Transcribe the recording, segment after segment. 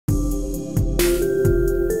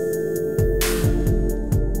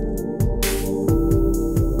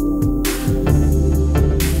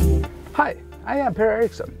I am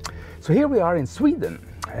Eriksson. So here we are in Sweden,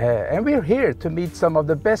 and we're here to meet some of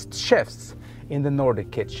the best chefs in the Nordic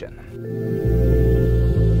kitchen.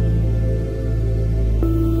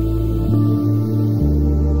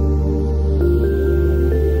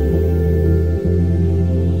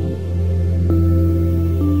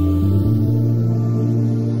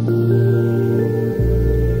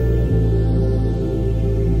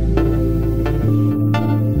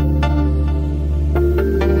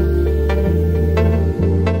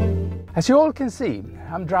 As you all can see,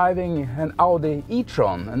 I'm driving an Audi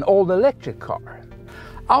e-tron, an old electric car.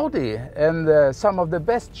 Audi and some of the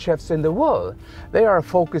best chefs in the world, they are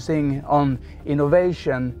focusing on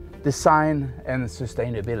innovation, design and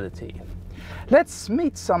sustainability. Let's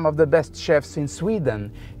meet some of the best chefs in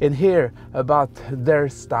Sweden and hear about their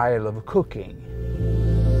style of cooking.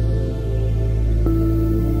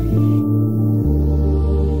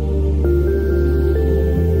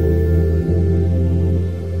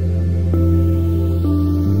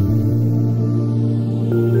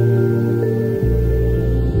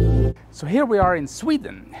 So here we are in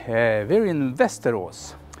Sweden, we're in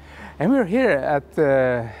Västerås, and we're here at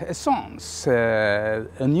Eriksson's,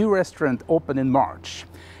 a new restaurant opened in March.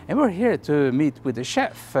 And we're here to meet with the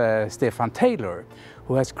chef, Stefan Taylor,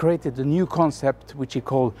 who has created a new concept which he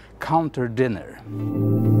called counter dinner.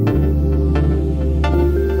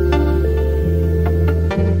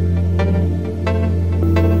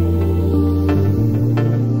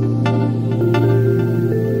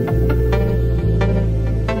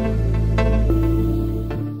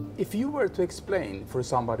 If you were to explain for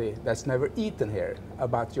somebody that's never eaten here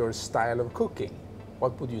about your style of cooking,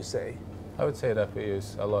 what would you say? I would say that we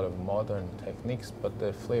use a lot of modern techniques, but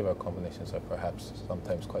the flavor combinations are perhaps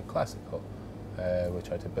sometimes quite classical. We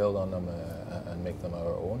try to build on them and make them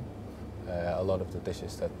our own. A lot of the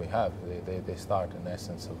dishes that we have, they start in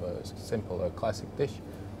essence of a simple or classic dish,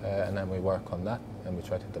 and then we work on that and we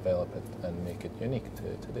try to develop it and make it unique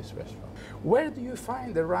to this restaurant. Where do you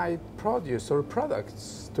find the right produce or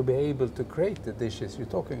products to be able to create the dishes you're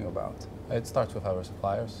talking about? It starts with our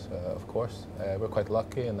suppliers, of course. We're quite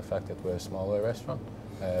lucky in the fact that we're a smaller restaurant.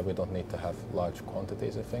 We don't need to have large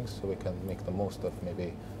quantities of things, so we can make the most of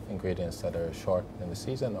maybe ingredients that are short in the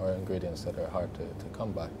season or ingredients that are hard to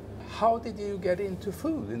come by. How did you get into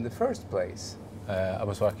food in the first place? I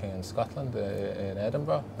was working in Scotland, in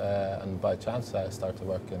Edinburgh, and by chance I started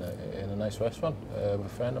working in a nice restaurant with a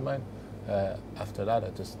friend of mine. After that I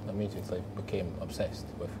just immediately became obsessed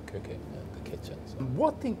with cooking and the kitchen. So.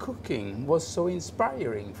 What in cooking was so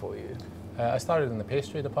inspiring for you? I started in the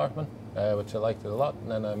pastry department, which I liked it a lot,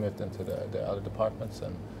 and then I moved into the other departments,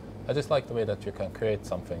 and I just like the way that you can create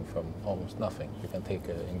something from almost nothing. You can take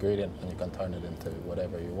an ingredient and you can turn it into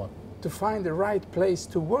whatever you want. To find the right place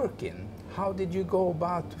to work in, how did you go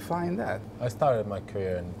about to find that? I started my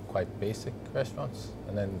career in quite basic restaurants,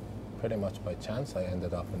 and then pretty much by chance I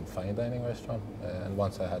ended up in a fine dining restaurant, and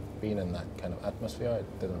once I had been in that kind of atmosphere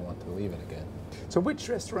I didn't want to leave it again. So which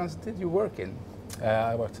restaurants did you work in?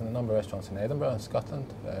 I worked in a number of restaurants in Edinburgh and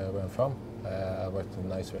Scotland, where I'm from. I worked in a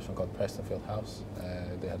nice restaurant called Prestonfield House.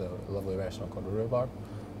 They had a lovely restaurant called Rhubarb.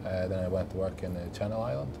 Then I went to work in Channel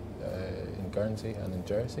Island, in Guernsey and in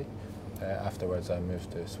Jersey. Afterwards I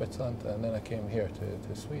moved to Switzerland, and then I came here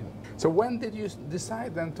to Sweden. So when did you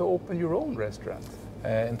decide then to open your own restaurant?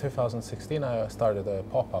 In 2016 I started a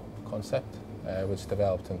pop-up concept which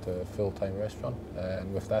developed into a full-time restaurant,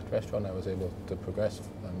 and with that restaurant I was able to progress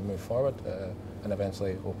and move forward and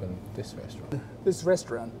eventually open this restaurant. This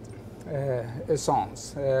restaurant,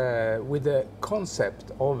 Eriksson's, with the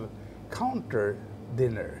concept of counter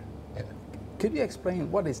dinner. Yeah. Could you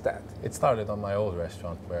explain what is that? It started on my old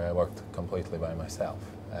restaurant where I worked completely by myself,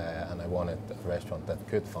 and I wanted a restaurant that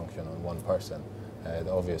could function on one person.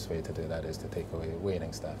 The obvious way to do that is to take away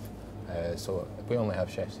waiting staff. So we only have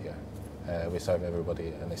chefs here. We serve everybody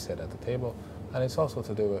and they sit at the table. And it's also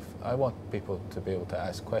to do with, I want people to be able to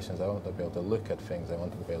ask questions, I want to be able to look at things, I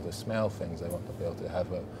want to be able to smell things, I want to be able to have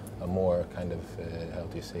a more kind of, how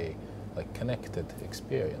do you say, like connected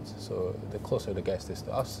experience. So the closer the guest is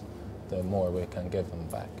to us, the more we can give them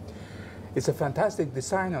back. It's a fantastic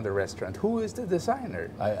design on the restaurant. Who is the designer?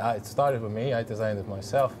 It started with me, I designed it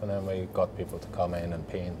myself, and then we got people to come in and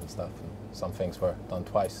paint and stuff, and some things were done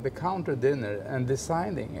twice. The counter dinner and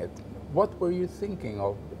designing it, what were you thinking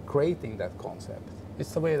of creating that concept?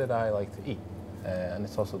 It's the way that I like to eat, and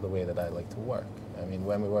it's also the way that I like to work. I mean,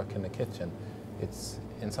 when we work in the kitchen, it's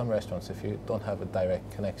in some restaurants, if you don't have a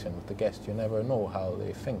direct connection with the guest, you never know how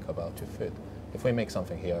they think about your food. If we make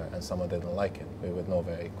something here and someone didn't like it, we would know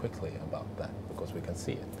very quickly about that because we can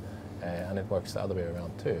see it. And it works the other way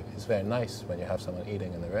around too. It's very nice when you have someone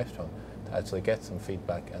eating in the restaurant to actually get some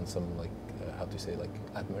feedback and some how to say,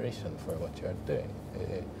 admiration for what you're doing.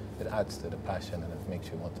 It adds to the passion, and it makes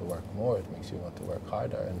you want to work more, it makes you want to work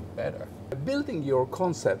harder and better. Building your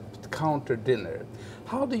concept counter dinner,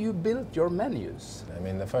 how do you build your menus? I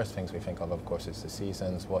mean, the first things we think of course, is the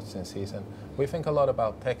seasons, what's in season. We think a lot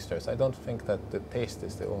about textures. I don't think that the taste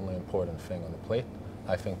is the only important thing on the plate.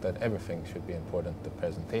 I think that everything should be important, the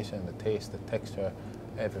presentation, the taste, the texture,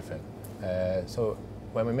 everything. So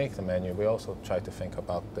when we make the menu, we also try to think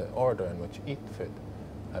about the order in which you eat food.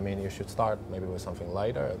 I mean, you should start maybe with something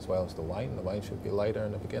lighter as well as the wine. The wine should be lighter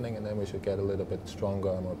in the beginning, and then we should get a little bit stronger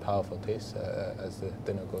and more powerful taste as the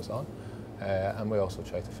dinner goes on. And we also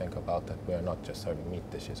try to think about that we're not just serving meat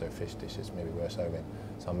dishes or fish dishes. Maybe we're serving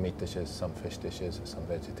some meat dishes, some fish dishes, some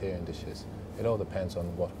vegetarian dishes. It all depends on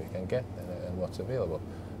what we can get and what's available.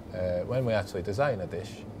 When we actually design a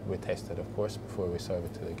dish, we test it, of course, before we serve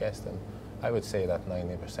it to the guest. And I would say that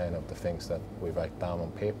 90% of the things that we write down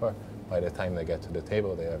on paper, by the time they get to the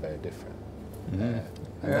table, they are very different.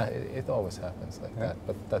 It always happens like that,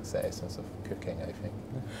 but that's the essence of cooking, I think.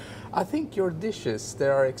 I think your dishes, they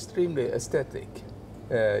are extremely aesthetic.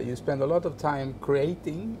 You spend a lot of time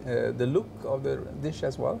creating the look of the dish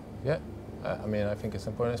as well. Yeah, I mean, I think it's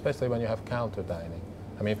important, especially when you have counter dining.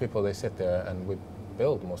 I mean, people, they sit there and we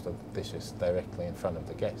build most of the dishes directly in front of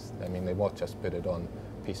the guest. I mean, they won't just put it on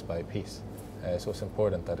piece by piece. So it's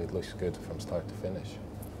important that it looks good from start to finish.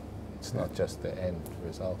 It's not just the end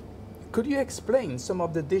result. Could you explain some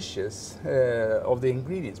of the dishes, of the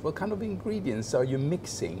ingredients? What kind of ingredients are you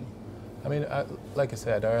mixing? I mean, like I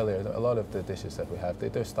said earlier, a lot of the dishes that we have, they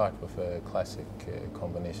do start with a classic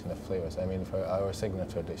combination of flavors. I mean, for our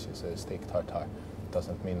signature dishes, steak tartare,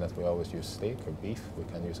 doesn't mean that we always use steak or beef. We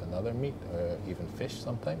can use another meat or even fish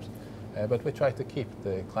sometimes. But we try to keep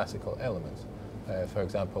the classical elements. For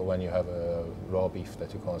example, when you have a raw beef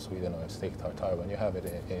that you call in Sweden, or a steak tartare, when you have it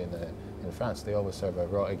in France, they always serve a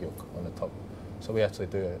raw egg yolk on the top. So we actually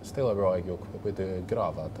do still a raw egg yolk, but we do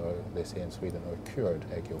gravad, or they say in Sweden, or cured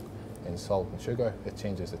egg yolk in salt and sugar. It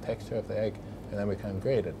changes the texture of the egg, and then we can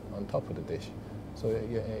grate it on top of the dish. So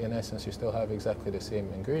in essence, you still have exactly the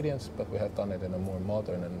same ingredients, but we have done it in a more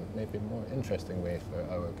modern and maybe more interesting way for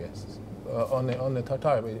our guests. On the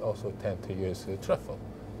tartare, we also tend to use truffle.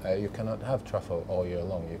 You cannot have truffle all year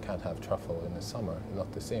long. You can't have truffle in the summer,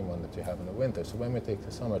 not the same one that you have in the winter. So when we take the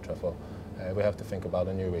summer truffle, we have to think about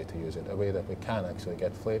a new way to use it, a way that we can actually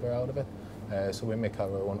get flavor out of it. So we make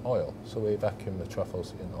our own oil. So we vacuum the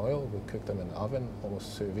truffles in oil, we cook them in the oven,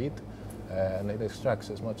 almost sous vide, and it extracts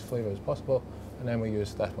as much flavor as possible. And then we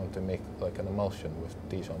use that one to make like an emulsion with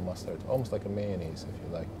Dijon mustard, almost like a mayonnaise, if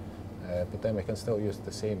you like. But then we can still use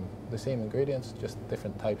the same ingredients, just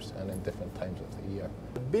different types and in different times of the year.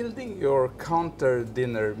 Building your counter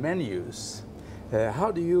dinner menus,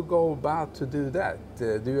 how do you go about to do that?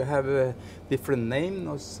 Do you have a different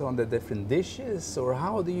names on the different dishes, or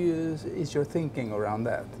how is your thinking around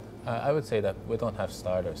that? I would say that we don't have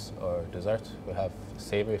starters or desserts. We have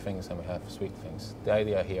savory things and we have sweet things. The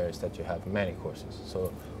idea here is that you have many courses.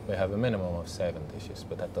 So we have a minimum of 7 dishes,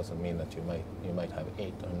 but that doesn't mean that you might have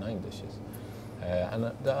 8 or 9 dishes.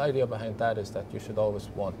 And the idea behind that is that you should always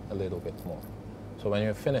want a little bit more. So when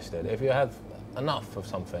you've finished it, if you have enough of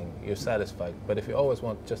something, you're satisfied. But if you always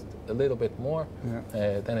want just a little bit more,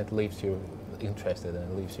 then it leaves you interested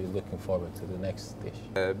and it leaves you looking forward to the next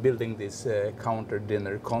dish. Building this counter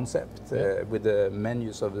dinner concept with the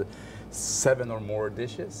menus of 7 or more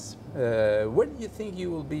dishes, where do you think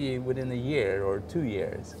you will be within a year or 2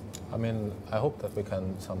 years? I mean, I hope that we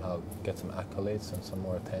can somehow get some accolades and some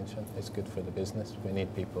more attention. It's good for the business. We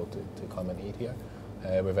need people to come and eat here.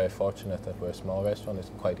 We're very fortunate that we're a small restaurant.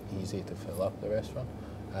 It's quite easy to fill up the restaurant.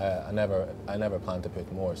 I never plan to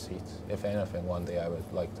put more seats. If anything, one day I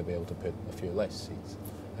would like to be able to put a few less seats.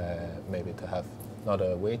 Maybe to have not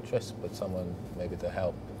a waitress, but someone maybe to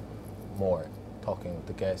help more, talking with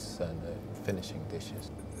the guests and finishing dishes.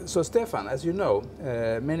 So Stefan, as you know,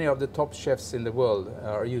 many of the top chefs in the world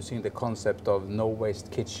are using the concept of no waste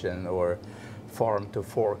kitchen, or farm to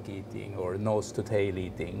fork eating, or nose to tail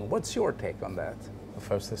eating. What's your take on that?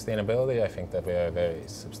 For sustainability, I think that we are a very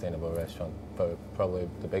sustainable restaurant. But probably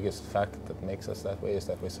the biggest fact that makes us that way is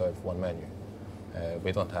that we serve one menu.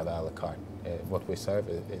 We don't have a la carte. What we serve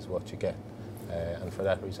is what you get. And for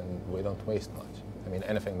that reason, we don't waste much. I mean,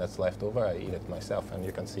 anything that's left over, I eat it myself, and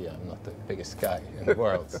you can see I'm not the biggest guy in the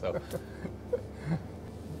world. So.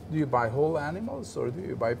 Do you buy whole animals, or do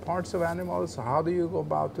you buy parts of animals? How do you go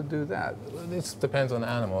about to do that? This depends on the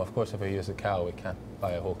animal. Of course, if we use a cow, we can't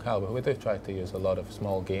buy a whole cow, but we do try to use a lot of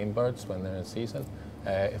small game birds when they're in season.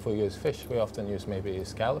 If we use fish, we often use maybe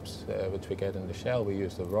scallops, which we get in the shell. We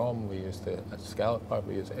use the rom, we use the scallop part,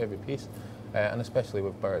 we use every piece. And especially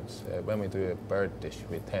with birds, when we do a bird dish,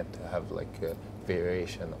 we tend to have like a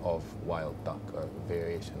variation of wild duck or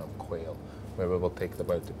variation of quail, where we will take the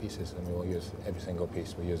bird to pieces and we will use every single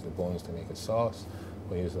piece. We use the bones to make a sauce,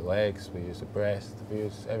 we use the legs, we use the breast, we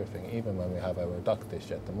use everything. Even when we have our duck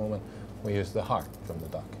dish at the moment, we use the heart from the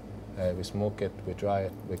duck. We smoke it, we dry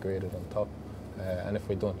it, we grate it on top, and if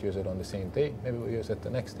we don't use it on the same day, maybe we use it the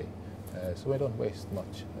next day. So we don't waste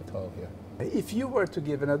much at all here. If you were to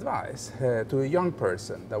give an advice to a young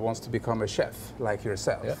person that wants to become a chef like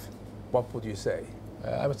yourself, yeah, what would you say?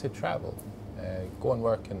 I would say travel. Go and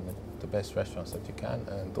work in the best restaurants that you can,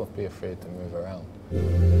 and don't be afraid to move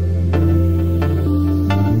around.